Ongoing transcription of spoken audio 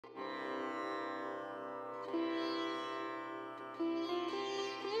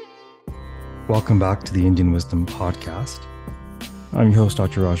Welcome back to the Indian Wisdom Podcast. I'm your host,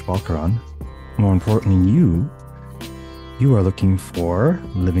 Dr. Raj Balkaran. More importantly, you are looking for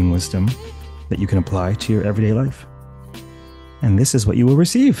living wisdom that you can apply to your everyday life. And this is what you will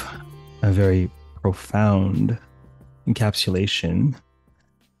receive: a very profound encapsulation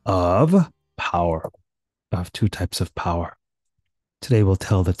of power, of two types of power. Today we'll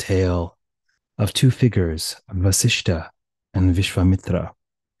tell the tale of two figures, Vasiṣṭha and Viśvāmitra,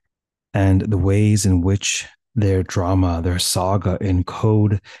 and the ways in which their drama, their saga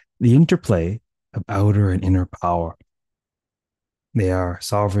encode the interplay of outer and inner power. They are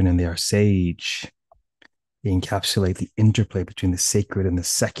sovereign and they are sage. They encapsulate the interplay between the sacred and the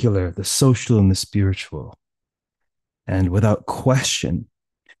secular, the social and the spiritual. And without question,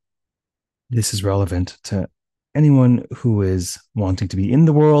 this is relevant to anyone who is wanting to be in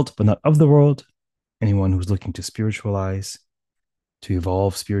the world, but not of the world, anyone who's looking to spiritualize, to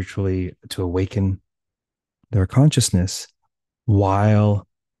evolve spiritually, to awaken their consciousness while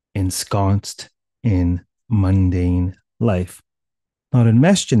ensconced in mundane life, not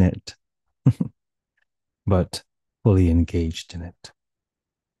enmeshed in it, but fully engaged in it.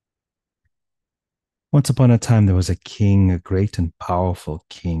 Once upon a time, there was a king, a great and powerful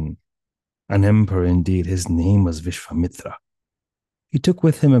king, an emperor indeed. His name was Viśvāmitra. He took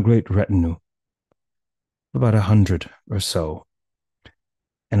with him a great retinue, about 100 or so,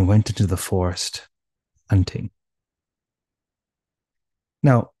 and went into the forest hunting.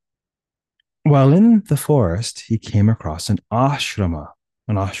 Now, while in the forest, he came across an ashrama,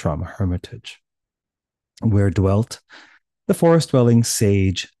 a hermitage, where dwelt the forest-dwelling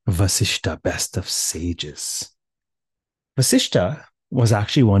sage Vasiṣṭha, best of sages. Vasiṣṭha was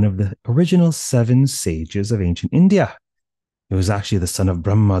actually one of the original 7 sages of ancient India. He was actually the son of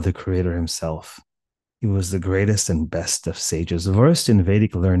Brahma, the creator himself. He was the greatest and best of sages, versed in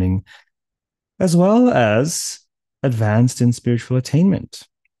Vedic learning, as well as advanced in spiritual attainment.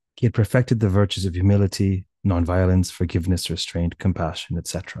 He had perfected the virtues of humility, nonviolence, forgiveness, restraint, compassion,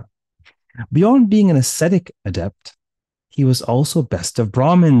 etc. Beyond being an ascetic adept, he was also best of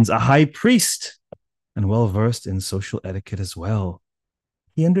Brahmins, a high priest, and well versed in social etiquette as well.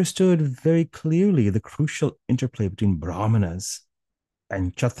 He understood very clearly the crucial interplay between Brahmanas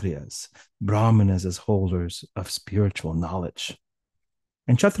and Kshatriyas, Brahmanas as holders of spiritual knowledge,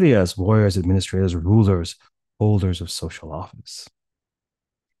 and Kshatriyas, warriors, administrators, rulers, holders of social office.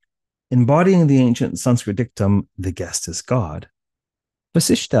 Embodying the ancient Sanskrit dictum, the guest is God,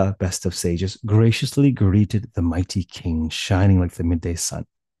 Vasiṣṭha, best of sages, graciously greeted the mighty king, shining like the midday sun,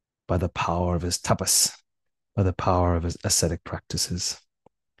 by the power of his tapas, by the power of his ascetic practices.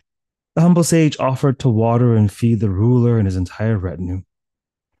 The humble sage offered to water and feed the ruler and his entire retinue.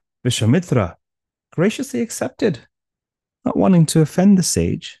 Viśvāmitra graciously accepted, not wanting to offend the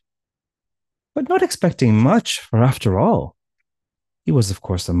sage, but not expecting much, for after all, he was, of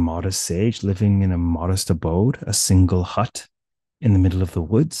course, a modest sage living in a modest abode, a single hut in the middle of the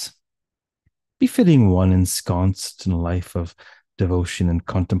woods, befitting one ensconced in a life of devotion and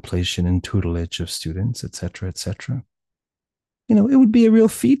contemplation and tutelage of students, etc., etc. It would be a real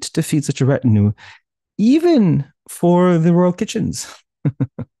feat to feed such a retinue, even for the royal kitchens,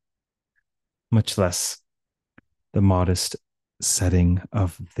 much less the modest setting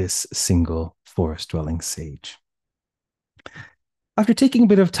of this single forest-dwelling sage. After taking a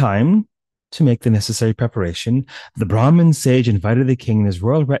bit of time to make the necessary preparation, the Brahmin sage invited the king and his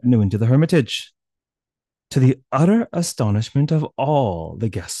royal retinue into the hermitage. To the utter astonishment of all, the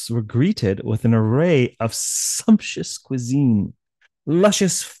guests were greeted with an array of sumptuous cuisine,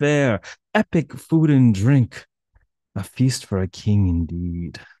 luscious fare, epic food and drink. A feast for a king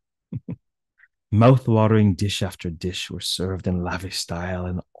indeed. Mouth-watering dish after dish were served in lavish style,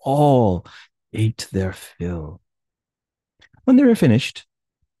 and all ate their fill. When they were finished,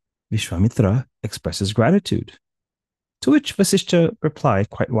 Viśvāmitra expresses gratitude, to which Vasiṣṭha replied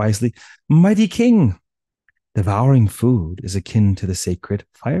quite wisely, "Mighty king, devouring food is akin to the sacred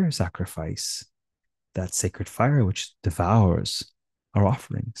fire sacrifice, that sacred fire which devours our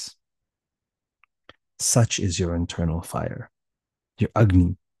offerings. Such is your internal fire, your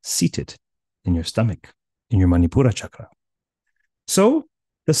Agni, seated in your stomach, in your Manipura chakra. So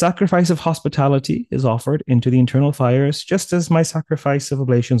the sacrifice of hospitality is offered into the internal fires, just as my sacrifice of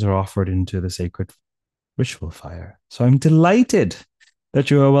oblations are offered into the sacred ritual fire. So I'm delighted that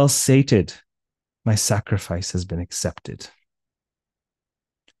you are well sated. My sacrifice has been accepted."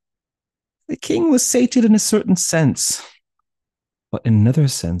 The king was sated in a certain sense, but in another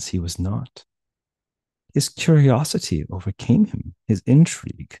sense he was not. His curiosity overcame him, his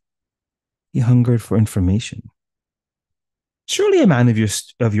intrigue. He hungered for information. Surely a man of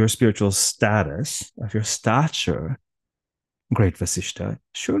your spiritual status, of your stature, great Vasiṣṭha,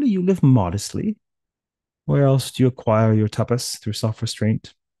 surely you live modestly. Where else do you acquire your tapas through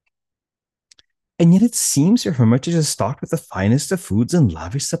self-restraint? And yet it seems your hermitage is stocked with the finest of foods and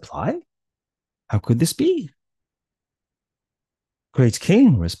lavish supply. How could this be? Great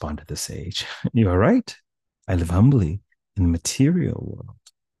king, responded the sage, you are right. I live humbly in the material world.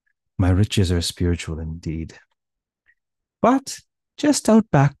 My riches are spiritual indeed. But just out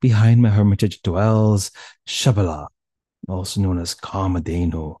back behind my hermitage dwells Shabala, also known as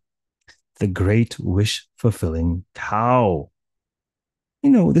Kamadhenu, the great wish-fulfilling cow.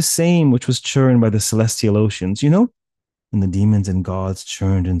 The same which was churned by the celestial oceans, when the demons and gods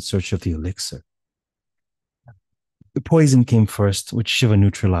churned in search of the elixir. The poison came first, which Shiva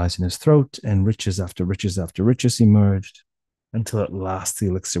neutralized in his throat, and riches after riches after riches emerged, until at last the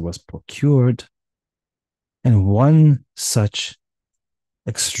elixir was procured. And one such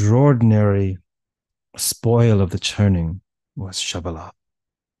extraordinary spoil of the churning was Shabala,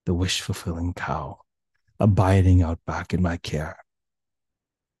 the wish-fulfilling cow, abiding out back in my care.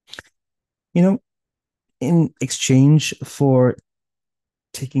 In exchange for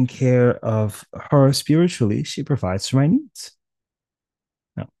taking care of her spiritually, she provides for my needs.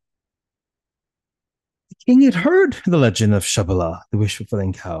 Now, the king had heard the legend of Shabala, the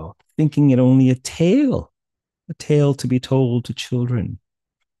wish-fulfilling cow, thinking it only a tale to be told to children,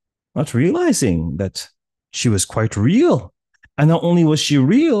 not realizing that she was quite real. And not only was she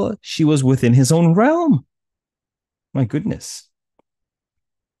real, she was within his own realm. My goodness.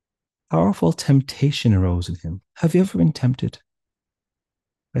 Powerful temptation arose in him. Have you ever been tempted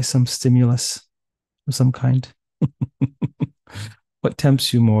by some stimulus of some kind? What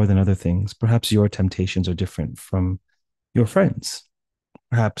tempts you more than other things? Perhaps your temptations are different from your friends.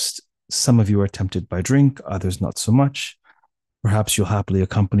 Perhaps some of you are tempted by drink, others not so much. Perhaps you'll happily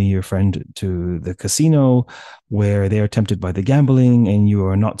accompany your friend to the casino where they are tempted by the gambling and you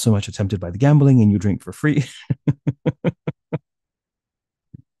are not so much tempted by the gambling and you drink for free.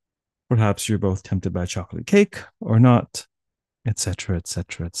 Perhaps you're both tempted by chocolate cake or not, etc.,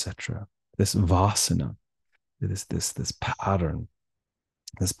 etc., etc. This vasana, this pattern,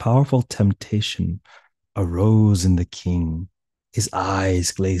 this powerful temptation arose in the king. His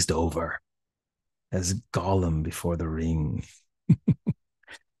eyes glazed over as Gollum before the ring.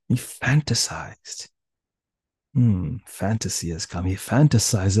 He fantasized. Fantasy has come. He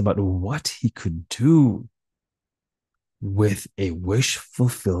fantasized about what he could do with a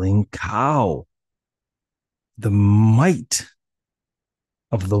wish-fulfilling cow. The might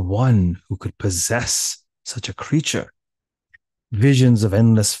of the one who could possess such a creature. Visions of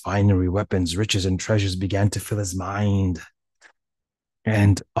endless finery, weapons, riches, and treasures began to fill his mind.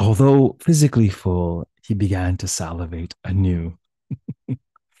 And although physically full, he began to salivate anew.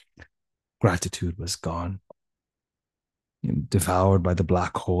 Gratitude was gone. Devoured by the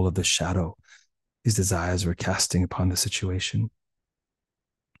black hole of the shadow, his desires were casting upon the situation.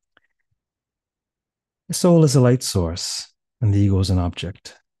 The soul is a light source, and the ego is an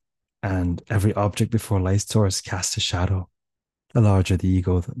object. And every object before light source casts a shadow. The larger the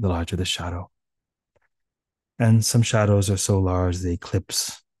ego, the larger the shadow. And some shadows are so large they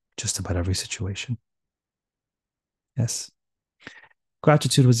eclipse just about every situation. Yes.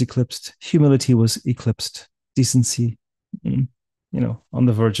 Gratitude was eclipsed. Humility was eclipsed. Decency, on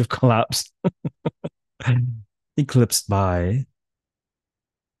the verge of collapse. Eclipsed by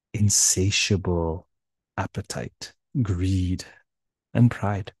insatiable appetite, greed, and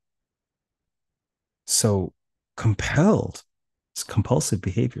pride. So compelled, it's compulsive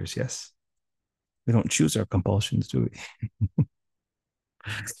behaviors, yes. We don't choose our compulsions, do we?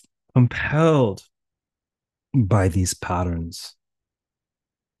 Compelled by these patterns,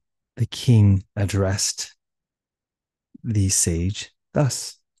 the king addressed the sage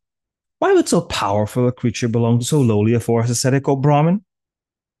thus. Why would so powerful a creature belong to so lowly a forest ascetic, O Brahmin?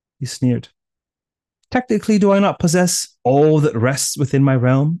 He sneered. Technically, do I not possess all that rests within my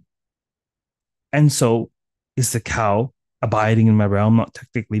realm? And so is the cow abiding in my realm not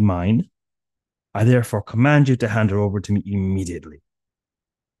technically mine? I therefore command you to hand her over to me immediately.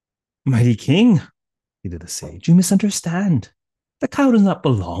 Mighty king, pleaded the sage, you misunderstand. The cow does not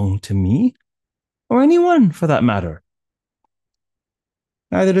belong to me, or anyone for that matter.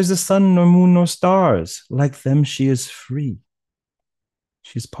 Neither does the sun, nor moon, nor stars. Like them, she is free.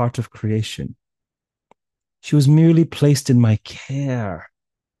 She is part of creation. She was merely placed in my care.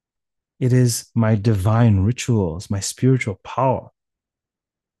 It is my divine rituals, my spiritual power,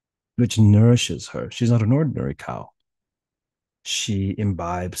 which nourishes her. She's not an ordinary cow. She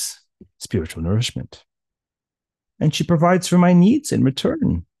imbibes spiritual nourishment. and she provides for my needs in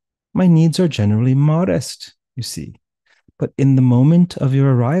return. My needs are generally modest, you see. But in the moment of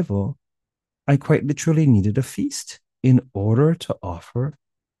your arrival, I quite literally needed a feast in order to offer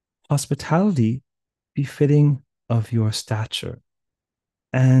hospitality befitting of your stature,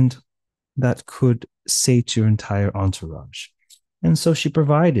 and that could sate your entire entourage. And so she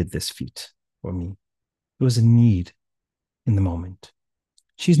provided this feat for me. It was a need in the moment.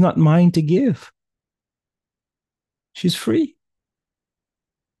 She's not mine to give. She's free.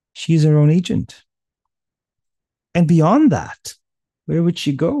 She's her own agent. And beyond that, where would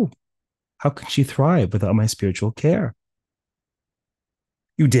she go? How can she thrive without my spiritual care?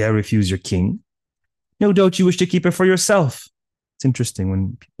 You dare refuse your king? No doubt you wish to keep her for yourself. It's interesting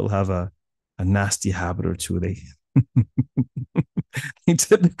when people have a nasty habit or two, they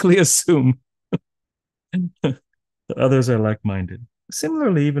typically assume that others are like-minded.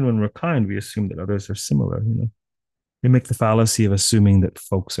 Similarly, even when we're kind, we assume that others are similar. We make the fallacy of assuming that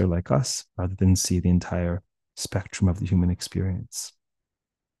folks are like us rather than see the entire spectrum of the human experience.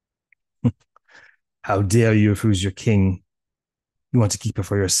 How dare you refuse your king? You want to keep her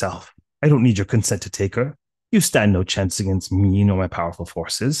for yourself. I don't need your consent to take her. You stand no chance against me nor my powerful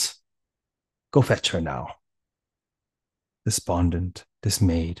forces. Go fetch her now. Despondent,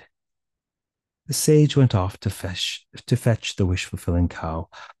 dismayed, the sage went off to fetch the wish-fulfilling cow,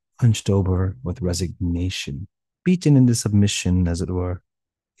 hunched over with resignation, beaten into submission, as it were,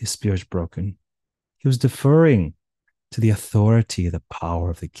 his spirit broken. He was deferring to the authority, the power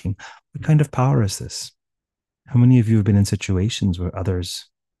of the king. What kind of power is this? How many of you have been in situations where others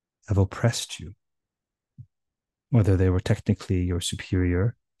have oppressed you, whether they were technically your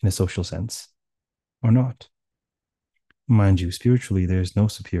superior in a social sense or not? Mind you, spiritually, there's no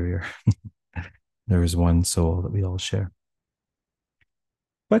superior. There is one soul that we all share.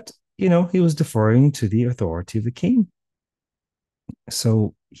 But, he was deferring to the authority of the king.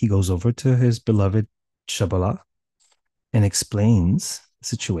 So he goes over to his beloved Shabala and explains the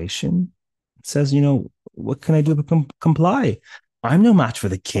situation. Says, what can I do to comply? I'm no match for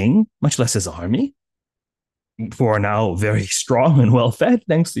the king, much less his army, who are now very strong and well fed,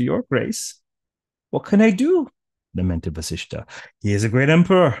 thanks to your grace. What can I do? Lamented Vasiṣṭha. He is a great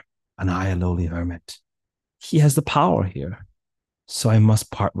emperor, and I a lowly hermit. He has the power here. So I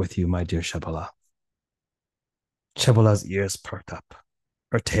must part with you, my dear Shabala. Shabala's ears perked up.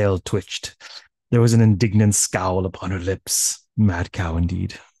 Her tail twitched. There was an indignant scowl upon her lips. Mad cow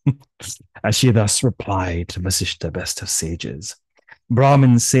indeed. As she thus replied to Vasiṣṭha, best of sages.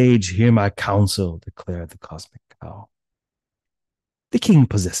 Brahmin sage, hear my counsel, declared the cosmic cow. The king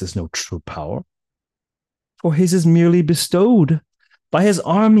possesses no true power, for his is merely bestowed by his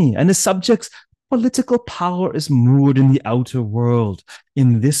army and his subjects. Political power is moored in the outer world,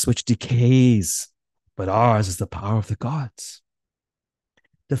 in this which decays, but ours is the power of the gods.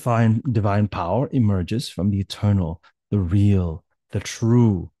 Divine power emerges from the eternal, the real, the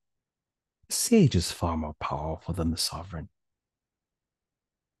true. The sage is far more powerful than the sovereign.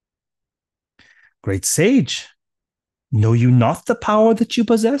 Great sage, know you not the power that you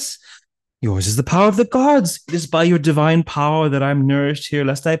possess? Yours is the power of the gods. It is by your divine power that I'm nourished here,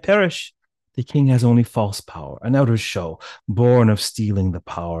 lest I perish. The king has only false power, an outer show, born of stealing the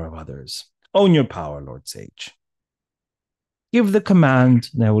power of others. Own your power, Lord Sage. Give the command,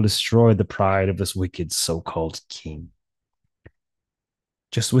 and I will destroy the pride of this wicked so-called king.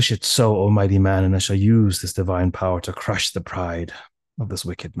 Just wish it so, O mighty man, and I shall use this divine power to crush the pride of this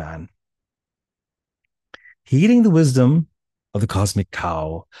wicked man. Heeding the wisdom of the cosmic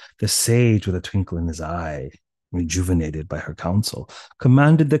cow, the sage, with a twinkle in his eye, rejuvenated by her counsel,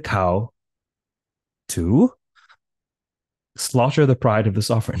 commanded the cow to slaughter the pride of the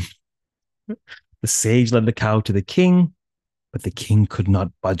sovereign. The sage led the cow to the king, but the king could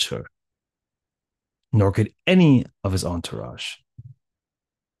not budge her, nor could any of his entourage.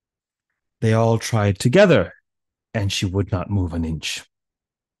 They all tried together, and she would not move an inch.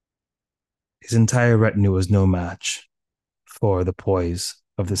 His entire retinue was no match for the poise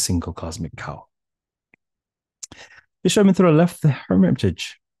of the single cosmic cow. Viśvāmitra left the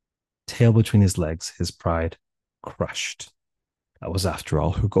hermitage, tail between his legs, his pride crushed. That was, after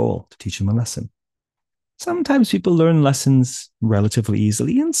all, her goal, to teach him a lesson. Sometimes people learn lessons relatively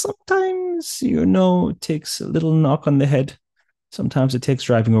easily, and sometimes, it takes a little knock on the head. Sometimes it takes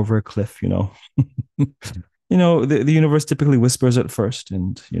driving over a cliff, the universe typically whispers at first,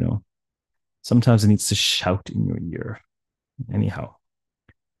 and, sometimes it needs to shout in your ear. Anyhow,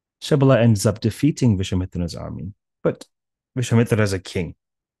 Shabala ends up defeating Viśvāmitra's army, but Viśvāmitra is a king,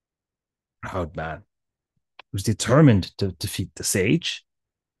 proud man, who's determined to defeat the sage,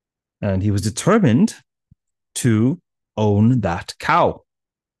 and he was determined to own that cow.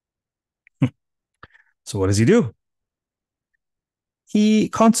 So what does he do? He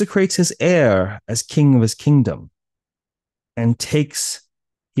consecrates his heir as king of his kingdom and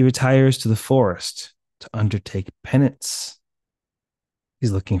he retires to the forest to undertake penance.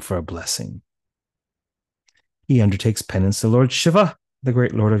 He's looking for a blessing. He undertakes penance to Lord Shiva, the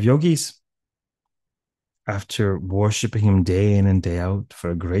great lord of yogis. After worshipping him day in and day out for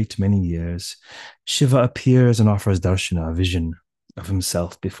a great many years, Shiva appears and offers darshana, a vision of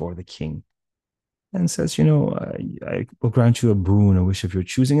himself before the king, and says, I will grant you a boon, a wish of your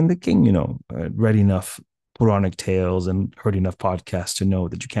choosing. And the king, read enough Puranic tales and heard enough podcasts to know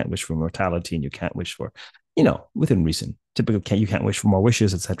that you can't wish for mortality and you can't wish for, within reason. Typically, you can't wish for more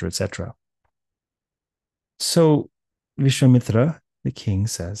wishes, etc., etc. So Viśvāmitra, the king,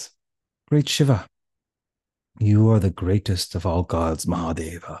 says, Great Shiva, you are the greatest of all gods,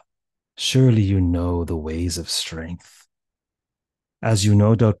 Mahadeva. Surely you know the ways of strength. As you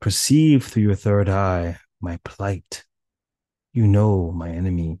no doubt perceive through your third eye my plight, you know my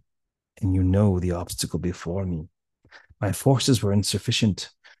enemy, and you know the obstacle before me. My forces were insufficient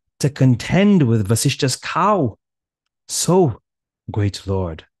to contend with Vasiṣṭha's cow. So, great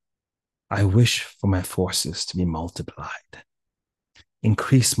Lord, I wish for my forces to be multiplied.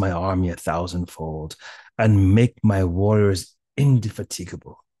 Increase my army 1,000-fold and make my warriors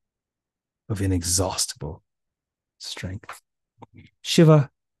indefatigable, of inexhaustible strength. Shiva,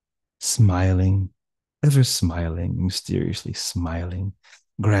 smiling, ever smiling, mysteriously smiling,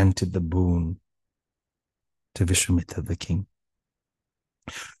 granted the boon to Viśvāmitra the king.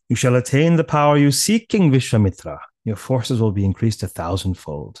 You shall attain the power you seek, King Viśvāmitra. Your forces will be increased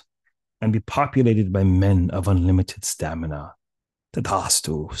 1,000-fold and be populated by men of unlimited stamina.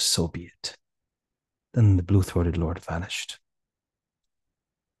 Tadhastu, so be it. Then the blue-throated lord vanished.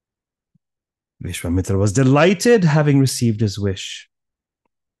 Viśvāmitra was delighted, having received his wish.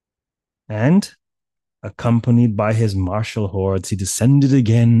 And, accompanied by his martial hordes, he descended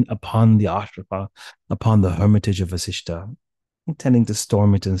again upon the ashrama, upon the hermitage of Vasiṣṭha, intending to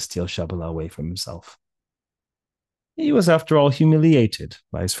storm it and steal Shabala away from himself. He was, after all, humiliated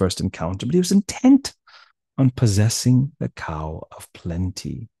by his first encounter, but he was intent on possessing the cow of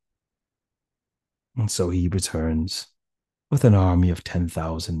plenty. And so he returns with an army of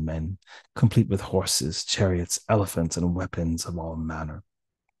 10,000 men, complete with horses, chariots, elephants, and weapons of all manner.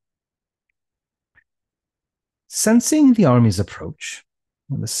 Sensing the army's approach,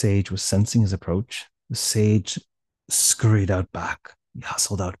 when the sage was sensing his approach, the sage scurried out back. He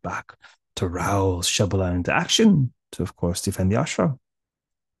hustled out back to rouse Shabala into action, to, of course, defend the ashram.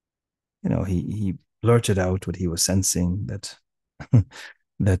 He blurted out what he was sensing, that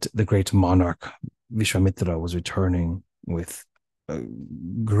that the great monarch Viśvāmitra was returning with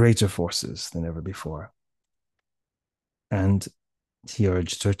greater forces than ever before. And he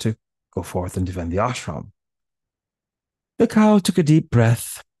urged her to go forth and defend the ashram. The cow took a deep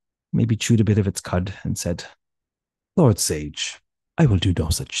breath, maybe chewed a bit of its cud, and said, Lord Sage, I will do no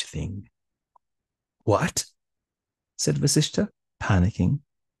such thing. What? Said Vasiṣṭha, panicking,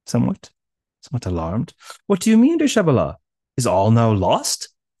 somewhat alarmed. What do you mean, dear Shabala? Is all now lost?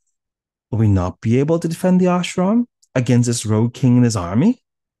 Will we not be able to defend the ashram against this rogue king and his army?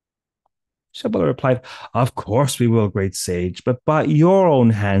 Shabala replied, Of course we will, great sage, but by your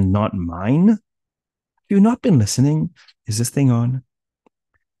own hand, not mine. Have you not been listening? Is this thing on?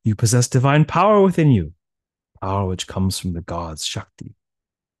 You possess divine power within you, power which comes from the gods, Shakti.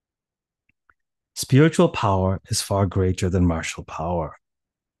 Spiritual power is far greater than martial power.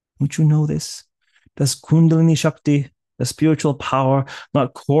 Don't you know this? Does Kundalini Shakti, the spiritual power,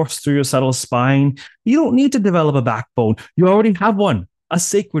 not course through your subtle spine? You don't need to develop a backbone. You already have one, a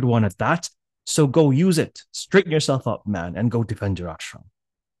sacred one at that. So go use it. Straighten yourself up, man, and go defend your ashram.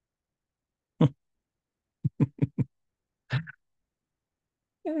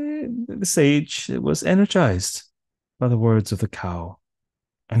 The sage was energized by the words of the cow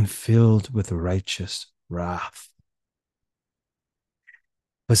and filled with righteous wrath.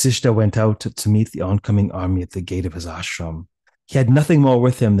 Vasiṣṭha went out to meet the oncoming army at the gate of his ashram. He had nothing more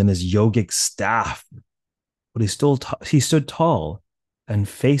with him than his yogic staff, but he stood tall and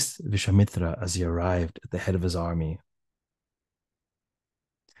faced Viśvāmitra as he arrived at the head of his army.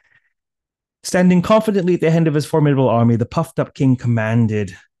 Standing confidently at the head of his formidable army, the puffed-up king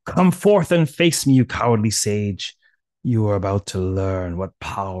commanded, Come forth and face me, you cowardly sage. You are about to learn what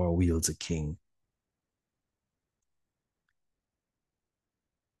power wields a king.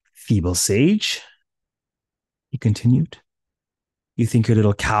 Feeble sage, he continued. You think your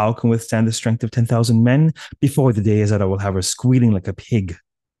little cow can withstand the strength of 10,000 men? Before the day is out, I will have her squealing like a pig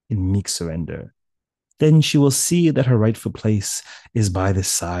in meek surrender. then she will see that her rightful place is by the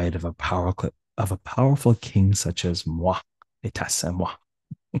side of a powerful king such as moi, etas et moi.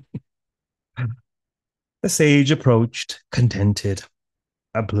 The sage approached, contented,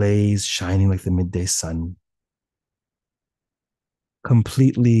 a blaze shining like the midday sun,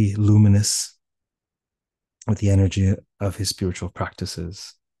 completely luminous with the energy of his spiritual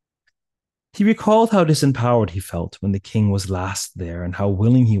practices. He recalled how disempowered he felt when the king was last there and how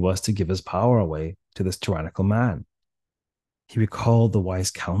willing he was to give his power away to this tyrannical man. He recalled the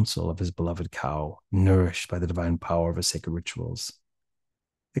wise counsel of his beloved cow, nourished by the divine power of his sacred rituals.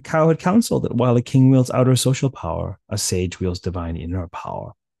 The cow had counseled that while a king wields outer social power, a sage wields divine inner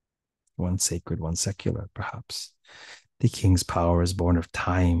power, one sacred, one secular, perhaps. The king's power is born of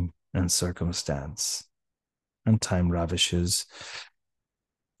time and circumstance, and time ravishes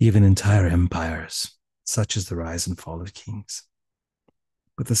even entire empires, such as the rise and fall of kings.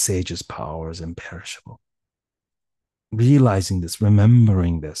 But the sage's power is imperishable. Realizing this,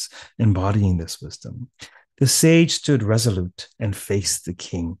 remembering this, embodying this wisdom, the sage stood resolute and faced the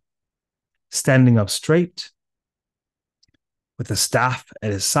king. Standing up straight, with the staff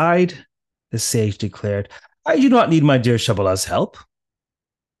at his side, the sage declared, "I do not need my dear Shabala's help.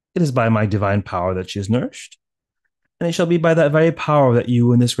 It is by my divine power that she is nourished, and it shall be by that very power that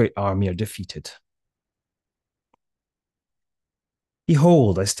you and this great army are defeated.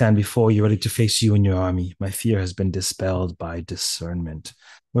 Behold, I stand before you ready to face you and your army. My fear has been dispelled by discernment.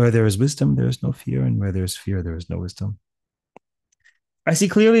 Where there is wisdom, there is no fear, and where there is fear, there is no wisdom. I see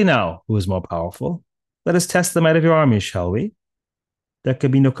clearly now who is more powerful. Let us test the might of your army, shall we? There can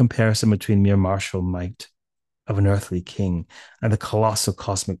be no comparison between mere martial might of an earthly king and the colossal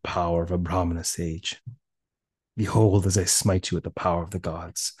cosmic power of a Brahmana sage. Behold, as I smite you with the power of the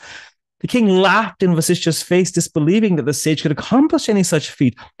gods." The king laughed in Vasiṣṭha's face, disbelieving that the sage could accomplish any such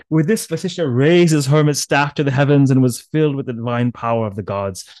feat. With this, Vasiṣṭha raised his hermit staff to the heavens and was filled with the divine power of the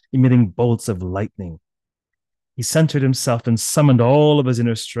gods, emitting bolts of lightning. He centered himself and summoned all of his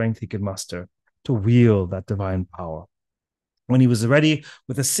inner strength he could muster to wield that divine power. When he was ready,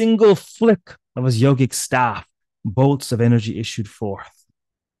 with a single flick of his yogic staff, bolts of energy issued forth.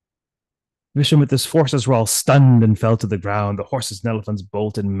 Viśvāmitra's forces were all stunned and fell to the ground. The horses and elephants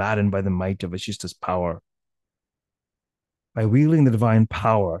bolted, maddened by the might of Vasiṣṭha's power. By wielding the divine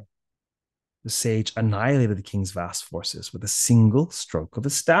power, the sage annihilated the king's vast forces with a single stroke of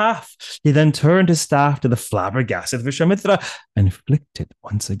his staff. He then turned his staff to the flabbergasted Viśvāmitra and flicked it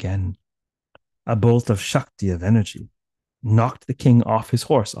once again. A bolt of Shakti, of energy, knocked the king off his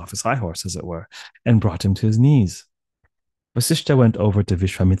horse, off his high horse, as it were, and brought him to his knees. Vasiṣṭha went over to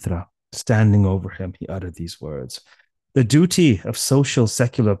Viśvāmitra. Standing over him, he uttered these words: "The duty of social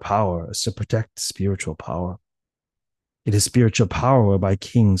secular power is to protect spiritual power. It is spiritual power whereby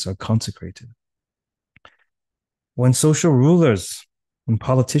kings are consecrated. When social rulers, when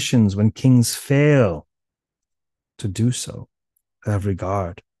politicians, when kings fail to do so, have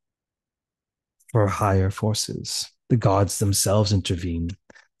regard for higher forces. The gods themselves intervene.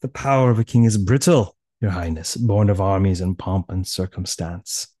 The power of a king is brittle, your highness, born of armies and pomp and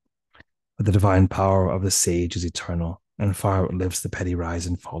circumstance. But the divine power of the sage is eternal and far outlives the petty rise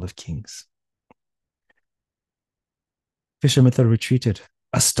and fall of kings." Viśvāmitra retreated,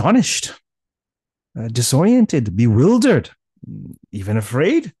 astonished, disoriented, bewildered, even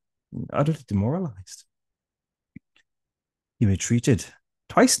afraid, utterly demoralized. He retreated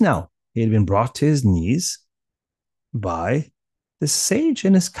twice now. He had been brought to his knees by the sage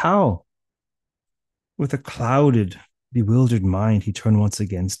and his cow. With a clouded, bewildered mind, he turned once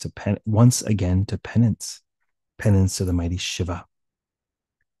again to penance to the mighty Shiva.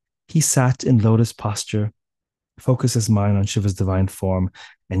 He sat in lotus posture, focused his mind on Shiva's divine form,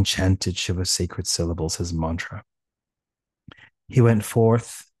 and chanted Shiva's sacred syllables, his mantra. He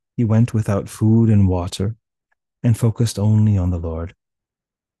went without food and water, and focused only on the Lord.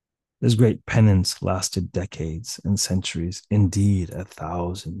 This great penance lasted decades and centuries, indeed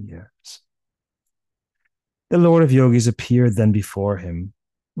 1,000 years. The Lord of Yogis appeared then before him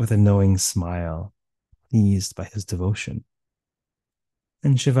with a knowing smile, pleased by his devotion.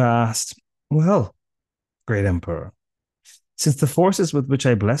 And Shiva asked, "Well, great emperor, since the forces with which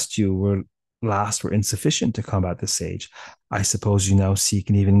I blessed you were insufficient to combat the sage, I suppose you now seek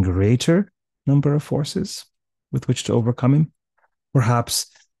an even greater number of forces with which to overcome him? Perhaps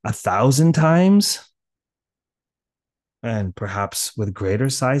 1,000 times? And perhaps with greater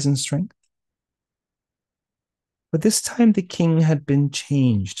size and strength?" But this time the king had been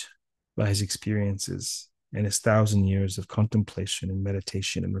changed by his experiences and his 1,000 years of contemplation and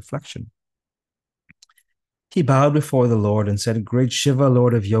meditation and reflection. He bowed before the Lord and said, Great Shiva,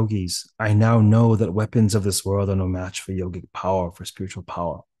 Lord of yogis, I now know that weapons of this world are no match for yogic power, for spiritual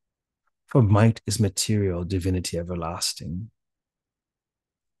power. For might is material, divinity everlasting.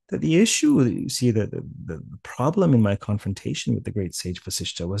 That the issue, you see, the problem in my confrontation with the great sage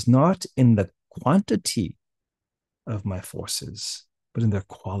Vasiṣṭha was not in the quantity of my forces, but in their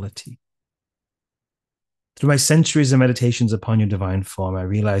quality. Through my centuries of meditations upon your divine form, I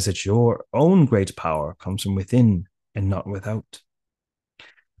realize that your own great power comes from within and not without.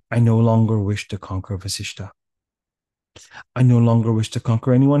 I no longer wish to conquer Vasiṣṭha. I no longer wish to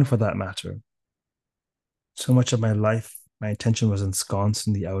conquer anyone for that matter. So much of my life, my attention was ensconced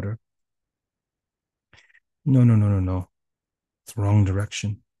in the outer. No. It's the wrong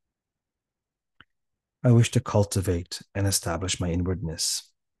direction. I wish to cultivate and establish my inwardness.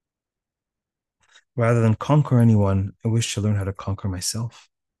 Rather than conquer anyone, I wish to learn how to conquer myself.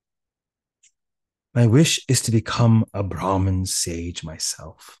 My wish is to become a Brahmin sage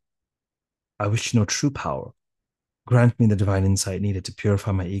myself. I wish to know true power. Grant me the divine insight needed to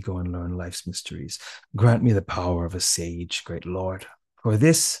purify my ego and learn life's mysteries. Grant me the power of a sage, great Lord. For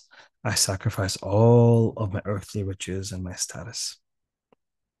this, I sacrifice all of my earthly riches and my status.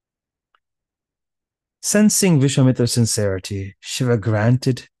 Sensing Viśvāmitra's sincerity, Shiva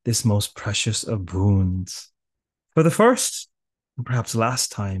granted this most precious of boons. For the first, and perhaps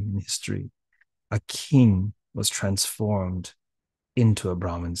last time in history, a king was transformed into a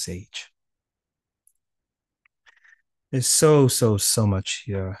Brahmin sage. There's so much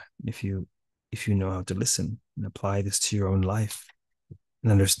here if you know how to listen and apply this to your own life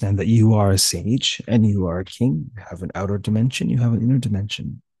and understand that you are a sage and you are a king. You have an outer dimension, you have an inner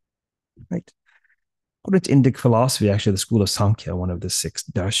dimension, right? According to Indic philosophy, actually, the school of Sankhya, one of the 6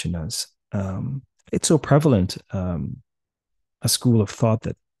 darshanas, it's so prevalent, a school of thought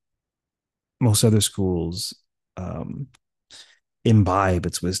that most other schools imbibe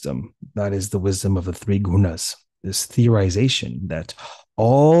its wisdom. That is the wisdom of the 3 gunas, this theorization that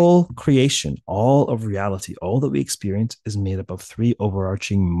all creation, all of reality, all that we experience is made up of 3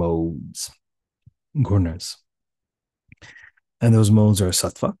 overarching modes, gunas. And those modes are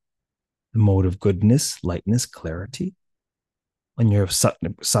sattva, the mode of goodness, lightness, clarity. When you're of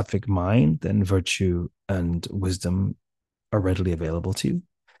sattvic mind, then virtue and wisdom are readily available to you.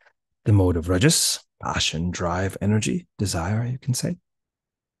 The mode of rajas, passion, drive, energy, desire, you can say.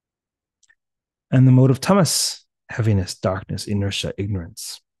 And the mode of tamas, heaviness, darkness, inertia,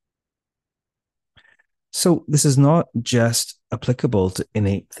 ignorance. So this is not just applicable to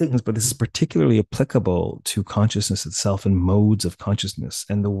innate things, but this is particularly applicable to consciousness itself and modes of consciousness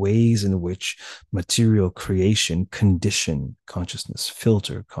and the ways in which material creation condition consciousness,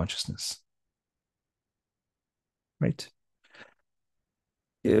 filter consciousness. Right?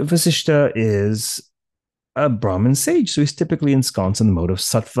 Vasiṣṭha is a Brahmin sage, so he's typically ensconced in the mode of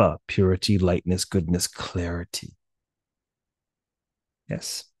sattva, purity, lightness, goodness, clarity.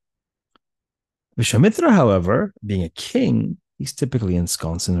 Yes. Viśvāmitra, however, being a king, he's typically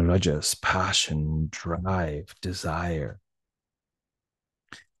ensconced in rajas, passion, drive, desire.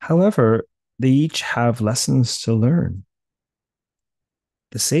 However, they each have lessons to learn.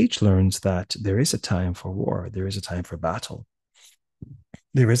 The sage learns that there is a time for war, there is a time for battle.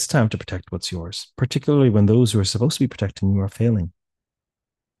 There is a time to protect what's yours, particularly when those who are supposed to be protecting you are failing.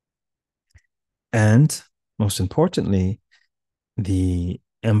 And most importantly, the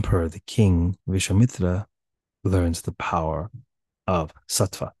emperor, the king, Viśvāmitra, learns the power of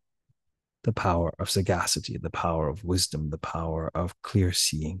sattva, the power of sagacity, the power of wisdom, the power of clear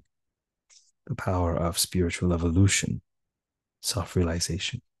seeing, the power of spiritual evolution,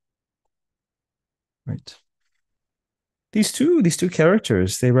 self-realization. Right? These two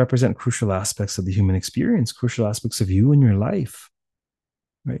characters, they represent crucial aspects of the human experience, crucial aspects of you and your life.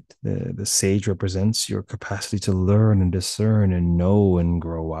 Right? The sage represents your capacity to learn and discern and know and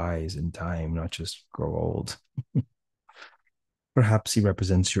grow wise in time, not just grow old. Perhaps he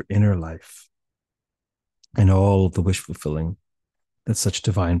represents your inner life and all of the wish fulfilling that such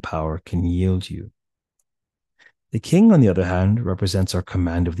divine power can yield you. The king, on the other hand, represents our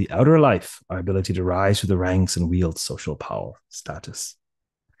command of the outer life, our ability to rise through the ranks and wield social power, status.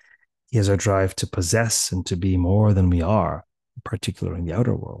 He has our drive to possess and to be more than we are, particularly in the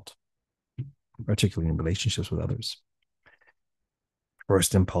outer world, particularly in relationships with others.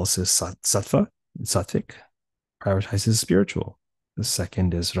 First impulse is sattva, sattvic, prioritizes spiritual. The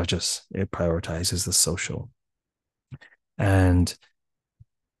second is rajas, it prioritizes the social. And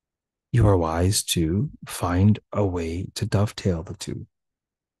you are wise to find a way to dovetail the two,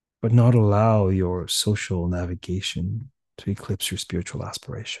 but not allow your social navigation to eclipse your spiritual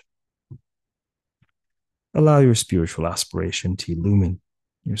aspiration. Allow your spiritual aspiration to illumine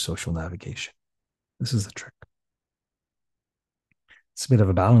your social navigation. This is the trick. It's a bit of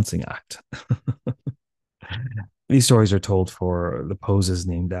a balancing act. These stories are told for the poses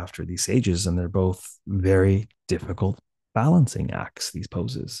named after these sages, and they're both very difficult balancing acts, these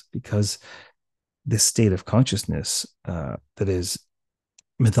poses, because this state of consciousness that is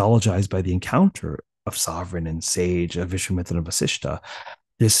mythologized by the encounter of sovereign and sage, of Viśvāmitra and Vasiṣṭha,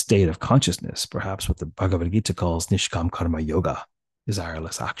 this state of consciousness, perhaps what the Bhagavad Gita calls nishkam karma yoga,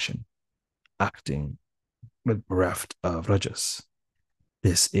 desireless action, acting but bereft of rajas.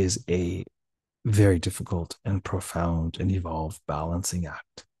 This is a very difficult and profound and evolved balancing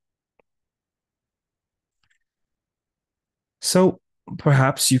act. So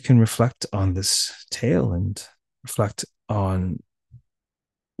perhaps you can reflect on this tale and reflect on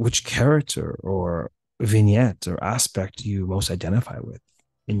which character or vignette or aspect you most identify with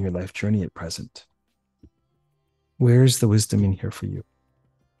in your life journey at present. Where's the wisdom in here for you?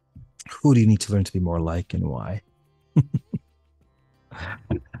 Who do you need to learn to be more like, and why?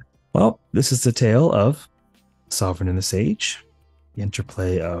 Well, this is the tale of Sovereign and the Sage, the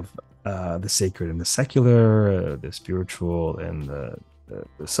interplay of the sacred and the secular, the spiritual and the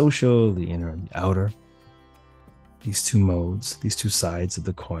social, the inner and the outer. These two modes, these two sides of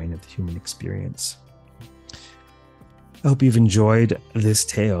the coin of the human experience. I hope you've enjoyed this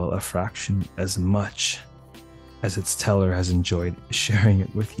tale a fraction as much as its teller has enjoyed sharing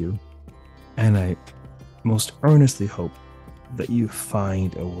it with you. And I most earnestly hope that you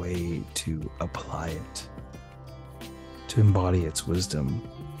find a way to apply it, to embody its wisdom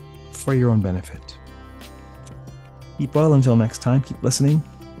for your own benefit. Keep well until next time. Keep listening.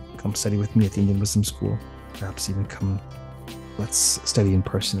 Come study with me at the Indian Wisdom School. Perhaps even come, let's study in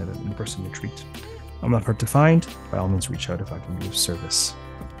person at an in-person retreat. I'm not hard to find. By all means, reach out if I can be of service.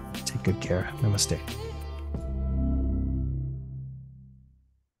 Take good care. Namaste.